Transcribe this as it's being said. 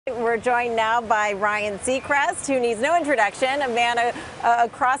We're joined now by Ryan Seacrest, who needs no introduction, a man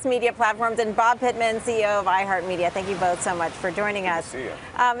across media platforms, and Bob Pittman, CEO of iHeartMedia. Thank you both so much for joining us. Good to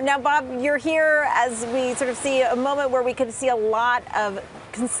see you. Now, Bob, you're here as we sort of see a moment where we could see a lot of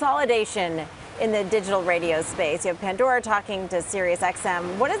consolidation in the digital radio space. You have Pandora talking to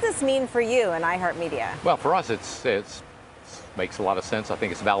SiriusXM. What does this mean for you and iHeartMedia? Well, for us, it makes a lot of sense. I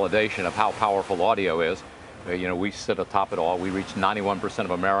think it's validation of how powerful audio is. You know, we sit atop it all. We reach 91% of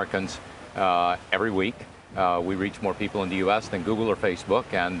Americans every week. We reach more people in the U.S. than Google or Facebook,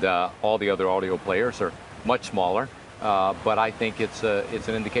 and all the other audio players are much smaller. But I think it's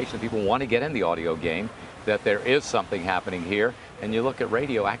an indication that people want to get in the audio game, that there is something happening here. And you look at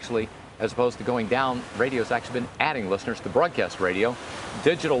radio, actually, as opposed to going down, radio's actually been adding listeners to broadcast radio.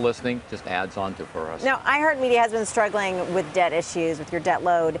 Digital listening just adds on to for us. Now, iHeartMedia has been struggling with debt issues, with your debt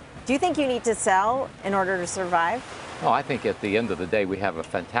load. Do you think you need to sell in order to survive? No, I think at the end of the day, we have a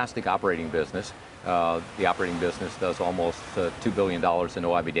fantastic operating business. The operating business does almost $2 billion in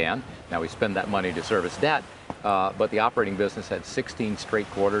OIBDAN. Now we spend that money to service debt, but the operating business had 16 straight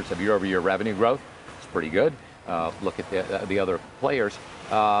quarters of year-over-year revenue growth. It's pretty good. Look at the other players.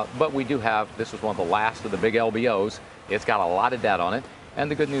 But we do have, this is one of the last of the big LBOs. It's got a lot of debt on it. And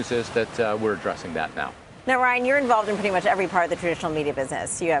the good news is that we're addressing that now. Now, Ryan, you're involved in pretty much every part of the traditional media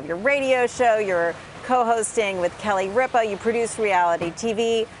business. You have your radio show, you're co-hosting with Kelly Ripa, you produce reality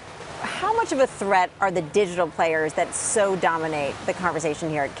TV. How much of a threat are the digital players that so dominate the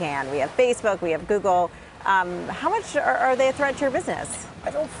conversation here at Cannes? We have Facebook, we have Google. How much are they a threat to your business? I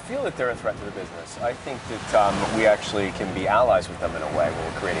don't feel that they're a threat to the business. I think that we actually can be allies with them in a way when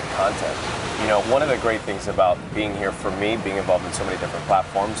we're creating content. You know, one of the great things about being here for me, being involved in so many different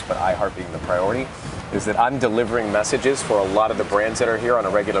platforms, but iHeart being the priority, is that I'm delivering messages for a lot of the brands that are here on a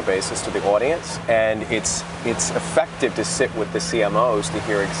regular basis to the audience. And it's effective to sit with the CMOs to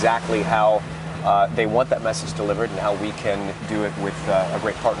hear exactly how they want that message delivered and how we can do it with a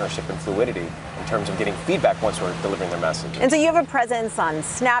great partnership and fluidity in terms of getting feedback once we're delivering their message. And so you have a presence on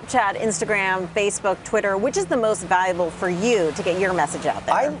Snapchat, Instagram, Facebook, Twitter. Which is the most valuable for you to get your message out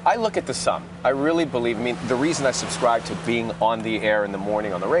there? I look at the sum. I really believe, the reason I subscribe to being on the air in the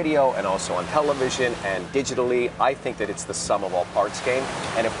morning on the radio and also on television and digitally, I think that it's the sum of all parts game.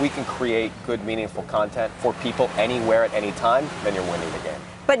 And if we can create good, meaningful content for people anywhere at any time, then you're winning the game.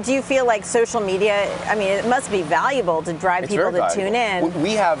 But do you feel like social media, I mean, it must be valuable to drive people to tune in?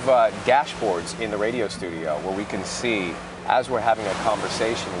 We have dashboards in the radio studio where we can see, as we're having a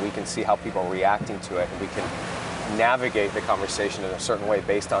conversation, we can see how people are reacting to it, and we can navigate the conversation in a certain way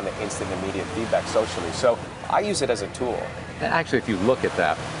based on the instant immediate feedback socially. So I use it as a tool. And actually, if you look at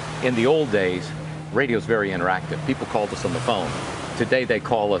that, in the old days, radio's very interactive. People called us on the phone. Today they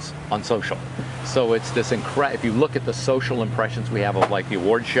call us on social. So it's this if you look at the social impressions we have of like the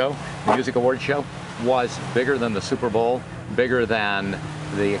award show, the music award show was bigger than the Super Bowl, bigger than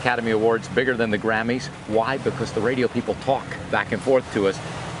the Academy Awards, bigger than the Grammys. Why? Because the radio people talk back and forth to us.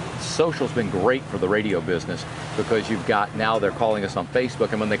 Social's been great for the radio business because you've got, now they're calling us on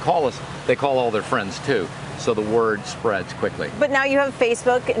Facebook, and when they call us, they call all their friends too. So the word spreads quickly. But now you have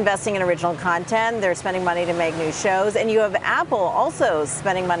Facebook investing in original content. They're spending money to make new shows. And you have Apple also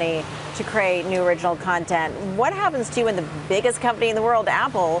spending money to create new original content. What happens to you when the biggest company in the world,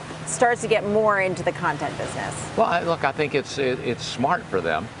 Apple, starts to get more into the content business? Well, look, I think it's smart for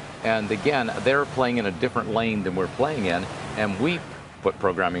them. And again, they're playing in a different lane than we're playing in. And we put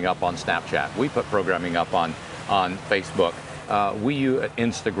programming up on Snapchat. We put programming up on Facebook. We use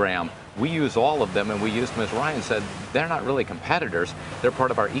Instagram. We use all of them, and we use them, as Ryan said, they're not really competitors. They're part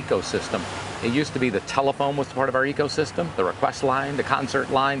of our ecosystem. It used to be the telephone was part of our ecosystem, the request line, the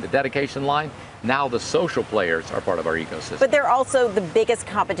concert line, the dedication line. Now the social players are part of our ecosystem. But they're also the biggest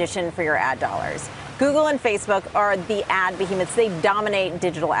competition for your ad dollars. Google and Facebook are the ad behemoths. They dominate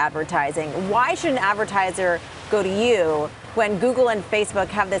digital advertising. Why should an advertiser go to you when Google and Facebook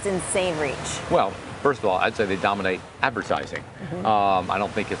have this insane reach? Well, first of all, I'd say they dominate advertising. I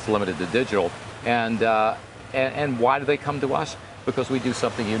don't think it's limited to digital. And why do they come to us? Because we do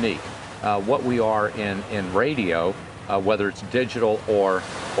something unique. What we are in radio, whether it's digital or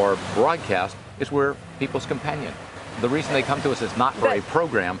broadcast, is we're people's companion. The reason they come to us is not for a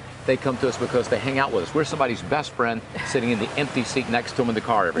program. They come to us because they hang out with us. We're somebody's best friend sitting in the empty seat next to them in the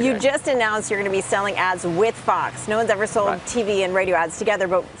car every day. You just announced you're going to be selling ads with Fox. No one's ever sold TV and radio ads together,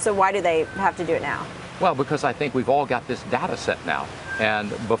 but so why do they have to do it now? Well, because I think we've all got this data set now. And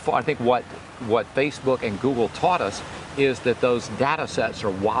before, I think what Facebook and Google taught us is that those data sets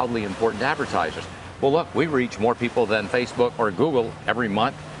are wildly important to advertisers. Well, look, we reach more people than Facebook or Google every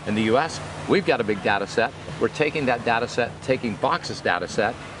month In the US, we've got a big data set. We're taking that data set, taking Box's data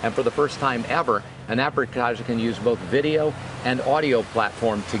set, and for the first time ever, an advertiser can use both video and audio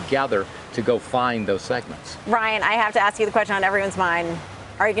platform together to go find those segments. Ryan, I have to ask you the question on everyone's mind.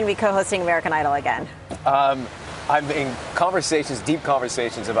 Are you going to be co-hosting American Idol again? I'm in conversations, deep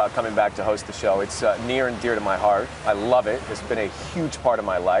conversations about coming back to host the show. It's near and dear to my heart. I love it. It's been a huge part of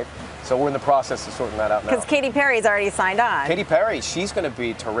my life. So we're in the process of sorting that out now. Because Katy Perry's already signed on. Katy Perry, she's going to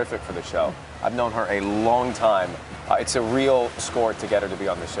be terrific for the show. I've known her a long time. It's a real score to get her to be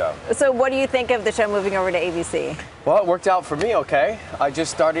on the show. So what do you think of the show moving over to ABC? Well, it worked out for me, okay. I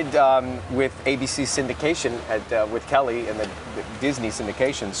just started with ABC syndication with Kelly and the Disney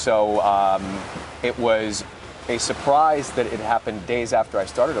syndication. So it was a surprise that it happened days after I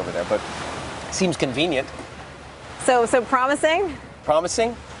started over there, but it seems convenient. So promising?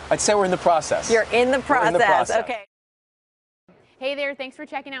 Promising? I'd say we're in the process. You're in the process. We're in the process. Okay. Hey there, thanks for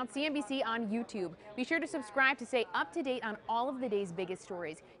checking out CNBC on YouTube. Be sure to subscribe to stay up to date on all of the day's biggest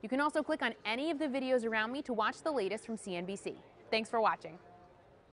stories. You can also click on any of the videos around me to watch the latest from CNBC. Thanks for watching.